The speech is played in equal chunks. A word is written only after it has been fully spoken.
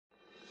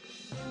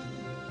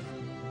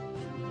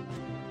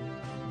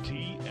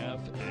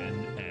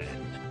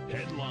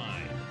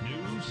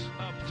News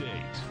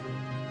Update.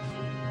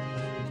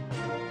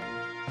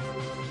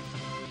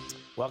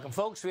 Welcome,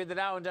 folks. We had the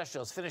Dow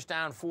Industrials finished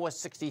down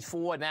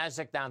 464,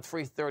 NASDAQ down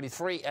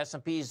 333,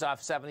 S&P's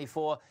off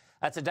 74.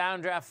 That's a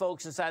downdraft,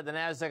 folks, inside the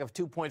NASDAQ of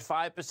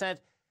 2.5%.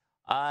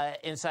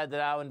 Inside the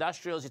Dow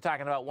Industrials, you're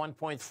talking about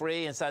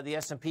 1.3. Inside the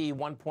S&P,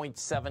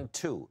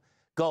 1.72.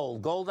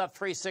 Gold up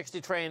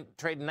 360, trading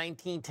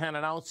 $19.10 an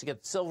ounce. You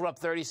get silver up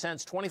 30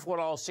 cents,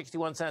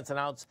 $24.61 an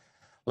ounce.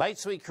 Light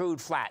sweet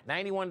crude flat,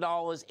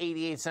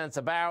 $91.88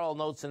 a barrel.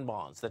 Notes and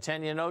bonds. The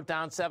 10-year note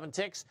down 7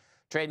 ticks,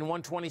 trading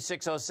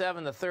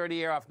 126.07. The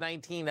 30-year off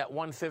 19 at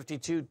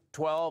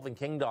 152.12. And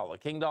King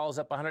Dollar's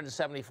up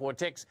 174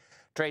 ticks,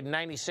 trading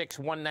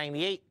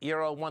 96.198.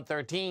 Euro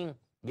 113.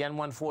 Again,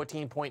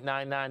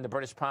 114.99. The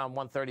British pound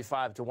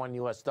 135 to 1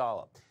 U.S.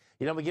 dollar.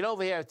 You know, we get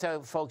over here and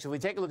tell folks, if we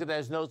take a look at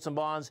those notes and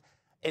bonds,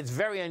 it's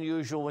very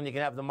unusual when you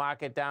can have the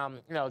market down,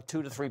 2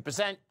 to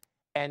 3%,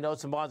 and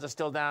notes and bonds are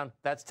still down.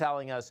 That's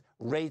telling us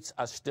rates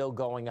are still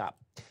going up.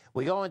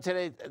 We go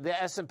into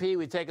the S&P.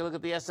 We take a look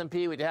at the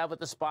S&P. What you have with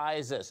the SPY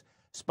is this.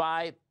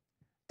 SPY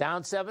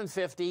down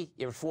 750.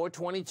 You're at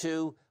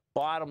 422.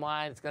 Bottom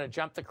line, it's going to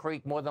jump the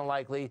creek more than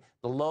likely.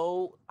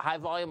 The high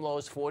volume low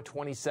is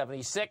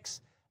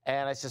 420.76.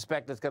 And I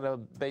suspect it's going to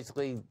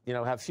basically,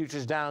 have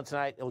futures down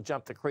tonight. It'll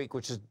jump the creek,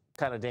 which is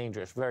kind of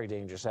dangerous, very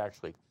dangerous,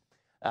 actually.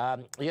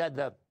 You had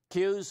the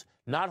Qs,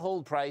 not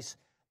hold price.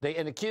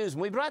 And the Qs,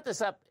 and we brought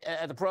this up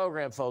at the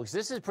program, folks.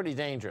 This is pretty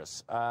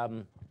dangerous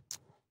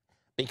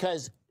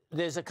because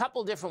there's a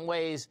couple different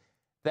ways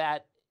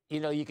that,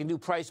 you can do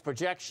price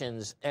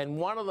projections. And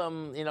one of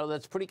them,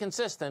 that's pretty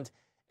consistent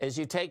is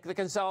you take the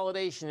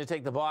consolidation, you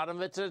take the bottom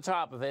of it to the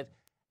top of it,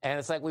 and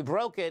it's like we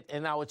broke it,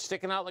 and now it's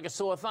sticking out like a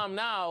sore thumb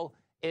now.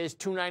 Is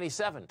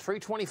 297,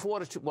 324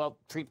 to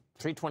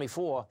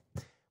 324.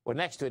 We're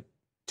next to it,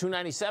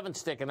 297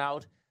 sticking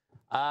out.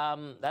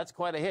 That's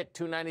quite a hit.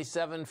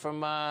 297 from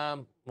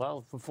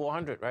from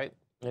 400, right?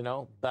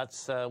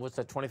 That's what's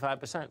that,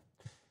 25%.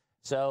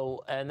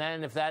 So, and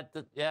then if that,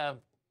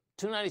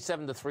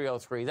 297 to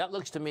 303. That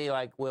looks to me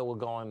like where we're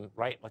going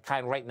right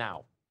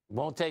now.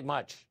 Won't take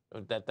much.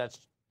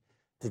 That's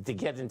to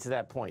get into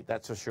that point.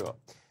 That's for sure.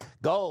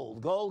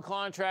 Gold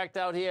contract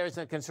out here is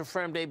a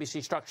confirmed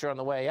ABC structure on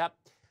the way up.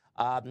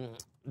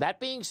 That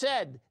being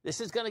said,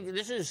 this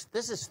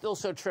is still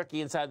so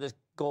tricky inside this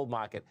gold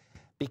market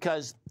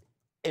because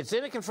it's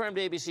in a confirmed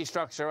ABC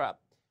structure up.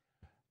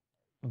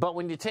 But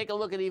when you take a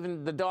look at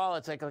even the dollar,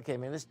 it's like, okay,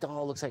 man, this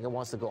dollar looks like it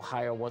wants to go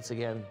higher once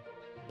again.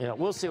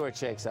 We'll see where it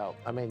shakes out.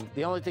 I mean,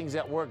 the only things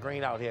that were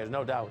green out here,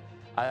 no doubt,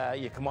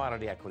 your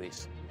commodity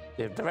equities.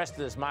 The rest of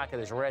this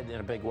market is red in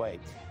a big way.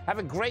 Have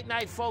a great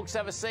night, folks.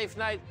 Have a safe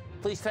night.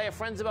 Please tell your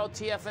friends about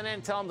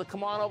TFNN. Tell them to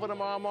come on over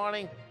tomorrow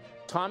morning.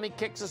 Tommy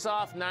kicks us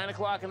off 9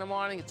 o'clock in the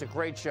morning. It's a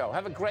great show.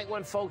 Have a great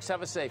one, folks.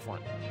 Have a safe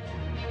one.